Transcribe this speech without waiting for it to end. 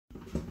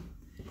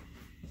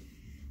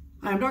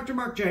I'm Dr.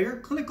 Mark Jagger,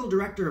 Clinical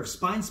Director of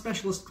Spine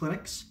Specialist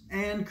Clinics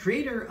and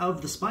creator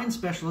of the Spine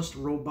Specialist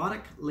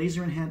Robotic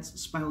Laser Enhanced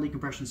Spinal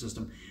Decompression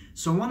System.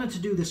 So I wanted to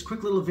do this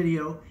quick little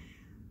video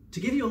to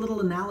give you a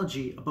little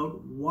analogy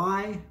about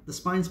why the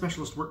Spine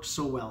Specialist works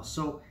so well.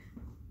 So,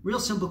 real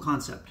simple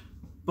concept.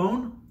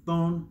 Bone,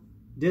 bone,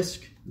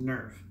 disc,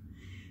 nerve.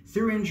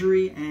 Through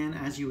injury and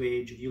as you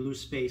age, you lose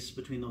space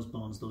between those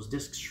bones. Those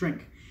discs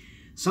shrink.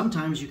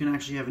 Sometimes you can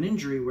actually have an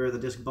injury where the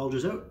disc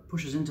bulges out,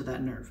 pushes into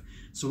that nerve.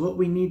 So what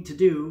we need to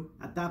do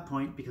at that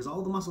point, because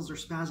all the muscles are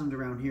spasmed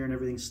around here and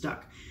everything's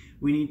stuck,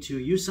 we need to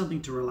use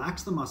something to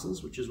relax the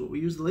muscles, which is what we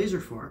use the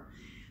laser for,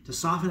 to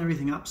soften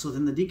everything up so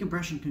then the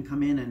decompression can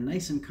come in and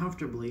nice and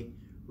comfortably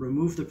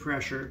remove the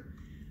pressure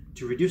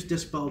to reduce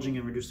disc bulging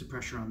and reduce the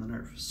pressure on the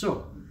nerve.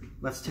 So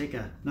let's take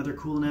another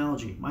cool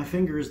analogy. My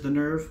finger is the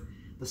nerve.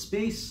 The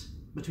space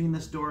between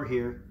this door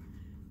here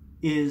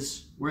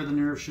is where the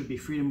nerve should be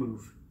free to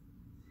move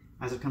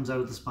as it comes out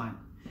of the spine.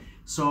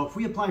 So if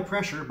we apply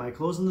pressure by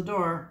closing the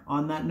door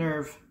on that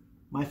nerve,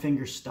 my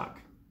finger's stuck.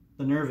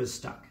 The nerve is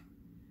stuck.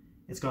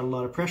 It's got a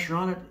lot of pressure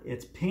on it.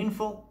 It's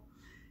painful.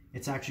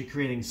 It's actually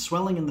creating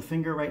swelling in the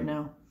finger right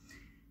now.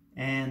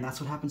 And that's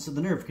what happens to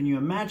the nerve. Can you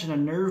imagine a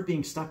nerve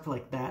being stuck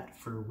like that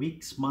for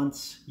weeks,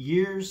 months,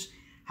 years?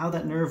 How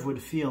that nerve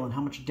would feel and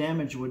how much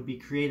damage would be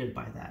created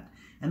by that.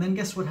 And then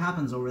guess what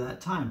happens over that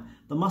time?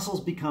 The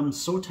muscles become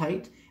so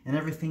tight and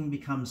everything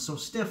becomes so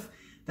stiff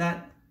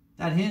that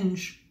that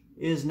hinge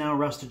is now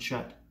rusted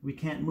shut. We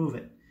can't move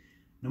it.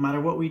 No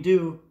matter what we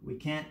do, we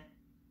can't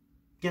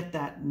get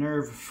that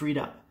nerve freed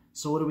up.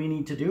 So what do we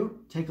need to do?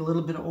 Take a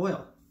little bit of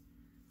oil.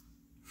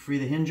 Free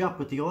the hinge up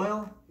with the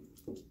oil.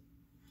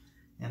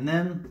 And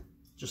then,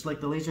 just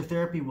like the laser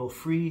therapy will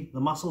free the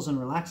muscles and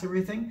relax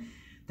everything,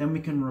 then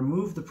we can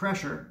remove the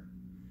pressure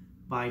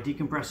by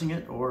decompressing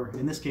it, or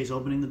in this case,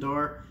 opening the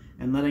door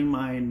and letting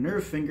my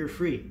nerve finger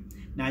free.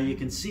 Now you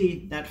can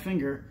see that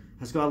finger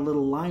has got a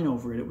little line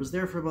over it. It was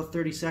there for about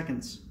 30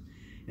 seconds.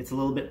 It's a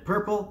little bit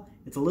purple.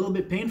 It's a little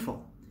bit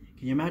painful.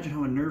 Can you imagine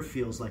how a nerve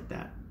feels like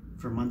that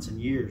for months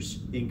and years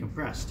being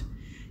compressed?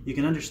 You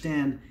can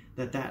understand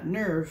that that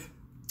nerve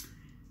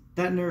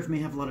may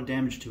have a lot of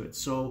damage to it.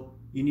 So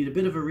you need a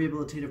bit of a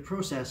rehabilitative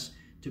process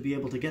to be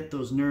able to get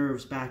those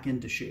nerves back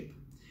into shape.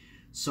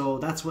 So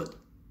that's what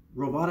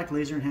robotic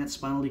laser enhanced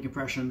spinal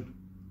decompression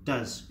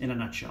does in a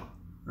nutshell.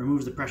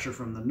 Removes the pressure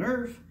from the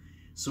nerve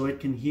so it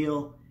can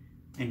heal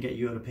and get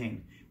you out of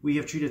pain. We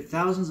have treated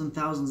thousands and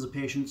thousands of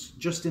patients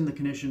just in the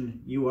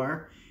condition you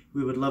are.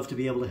 We would love to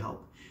be able to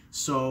help.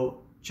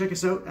 So check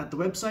us out at the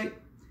website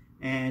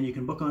and you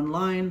can book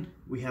online.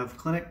 We have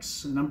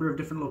clinics, a number of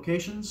different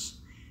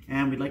locations,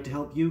 and we'd like to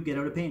help you get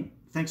out of pain.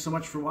 Thanks so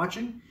much for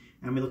watching,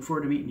 and we look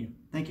forward to meeting you.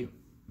 Thank you.